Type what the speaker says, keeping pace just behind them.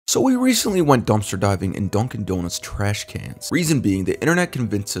So we recently went dumpster diving in Dunkin' Donuts trash cans. Reason being, the internet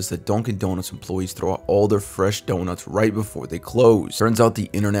convinced us that Dunkin' Donuts employees throw out all their fresh donuts right before they close. Turns out the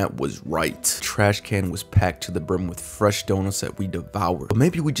internet was right. The trash can was packed to the brim with fresh donuts that we devoured. But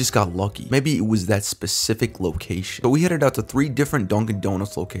maybe we just got lucky. Maybe it was that specific location. So we headed out to 3 different Dunkin'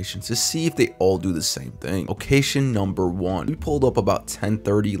 Donuts locations to see if they all do the same thing. Location number 1. We pulled up about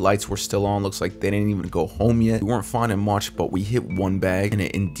 10:30. Lights were still on. Looks like they didn't even go home yet. We weren't finding much, but we hit one bag and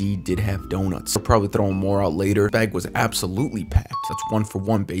it indeed did have donuts. We're probably throwing more out later. The bag was absolutely packed. That's 1 for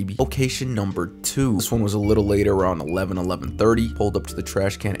 1, baby. Location number 2. This one was a little later, around 11:30. Pulled up to the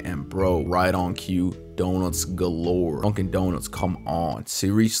trash can and bro, right on cue, donuts galore. Dunkin' Donuts, come on.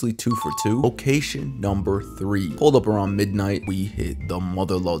 Seriously, 2 for 2? Location number 3. Pulled up around midnight. We hit the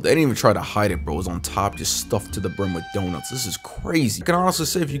mother load. They didn't even try to hide it, bro. It was on top, just stuffed to the brim with donuts. This is crazy. I can honestly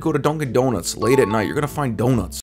say if you go to Dunkin' Donuts late at night, you're gonna find donuts.